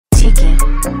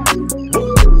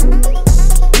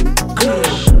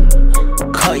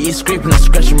you scraping and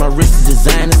scratching my wrist, the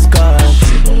designer scars.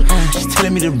 She's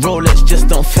telling me the Rolex just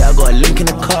don't fit, I got a link in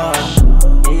the car.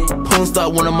 Porn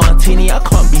star want a martini, I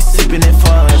can't be sipping it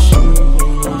fast.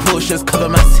 Porsches cover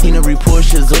my scenery,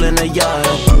 Porsches all in the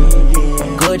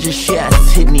yard. Gorgeous shit at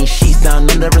Sydney, she's down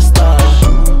under a star.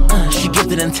 She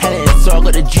gifted and talented, so I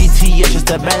got the GT, just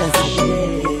to balance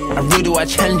it. I really do, I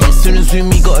challenge it, soon as we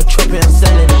meet, gotta chop it and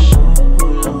sell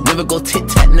it. Never go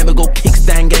tic-tac, never go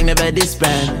kickstand, gang, never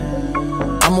disband.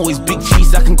 I'm always big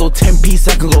cheese, I can go 10-piece,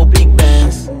 I can go big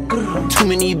bands. Too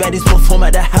many baddies perform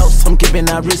at the house, I'm giving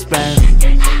out wristbands.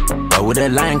 But with a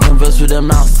lion, converse with a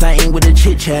mouse, I ain't with a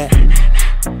chit-chat.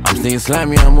 I'm staying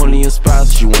slimy, I'm only a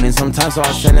spouse. She wanted some time, so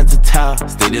I sent her to town.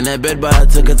 Stayed in that bed, but I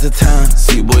took her to town.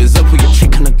 See boys up with your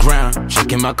chick on the ground.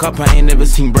 Checking my cup, I ain't never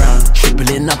seen brown.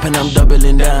 Tripling up and I'm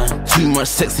doubling down. Too much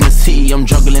sex in the city, I'm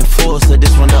juggling four, so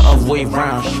this one the other way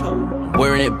round.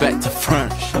 Wearing it back to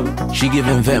front. She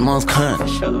giving Vetmon's cunt.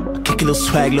 I kick a little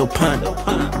swag, little punt.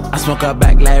 I smoke her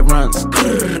back like runts.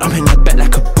 I'm in the back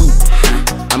like a boot.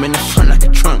 I'm in the front like a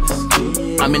trunk.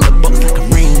 I'm in the box like a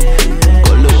ring.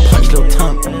 Got a little punch, little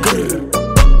tump.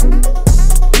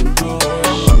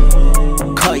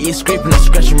 Cartier scraping and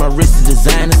scratching my wrist, the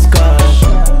designer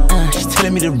scars. She's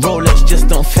telling me the Rolex just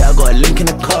don't fit, I got a link in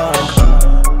the car.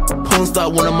 Porn star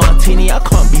want a martini, I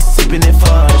can't be sipping it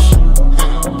fast.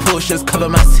 Porsches cover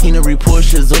my scenery,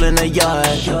 Porsches all in the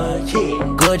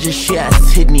yard. Gorgeous shit at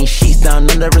Sydney, she's down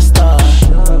under a star.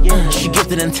 She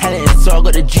gifted and talented, so I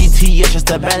got the GT, just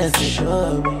to balance it.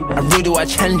 I really do, I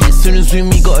challenge it, soon as we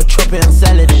meet, gotta chop it and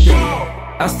sell it.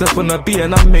 I step on the beat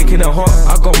and I'm making it hot.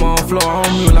 I got my own flow, I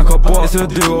don't move like a bot. It's a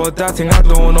do or that thing, I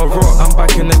don't wanna rock. I'm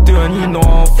back in the studio and you know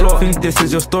I'm flop. Think this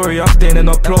is your story, I'm staying in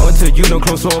a plot. Until you don't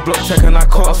close or block, checking that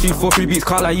cut. I see 4-3 beats,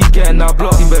 can't like you getting that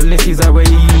block. See but Lizzie's that way,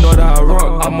 you know that I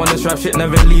rock. I'm on this rap shit,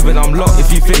 never leaving, I'm locked.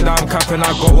 If you think that I'm capping,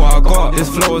 I got what I got. This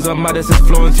flow is a maddest, it's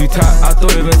flowing too tight. I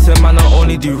don't even say man, I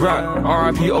only do rap.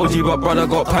 RIP OG, but brother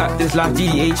got packed. This life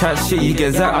DEA chat shit, you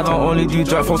get zapped. I don't only do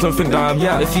drag, folks don't think that I'm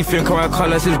yeah. If you think alright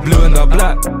colours, it's blue and the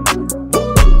black.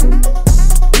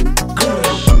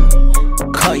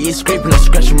 Cartier scraping and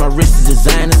scratching my wrist, the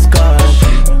designer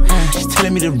scars. She's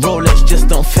telling me the Rolex just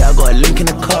don't fit, I got a link in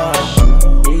the car.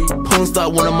 Porn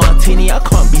star want a martini, I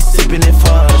can't be sipping it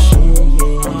fast.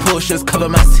 Porsches cover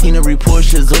my scenery,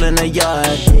 Porsches all in the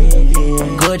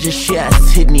yard. Gorgeous shit at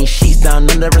Sydney, she's down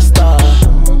under a star.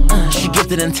 She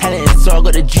gifted and talented, so I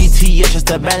got the GT, just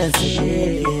to balance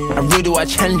it. I really do, I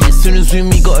challenge it, soon as we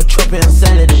meet, gotta chop it and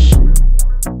sell it.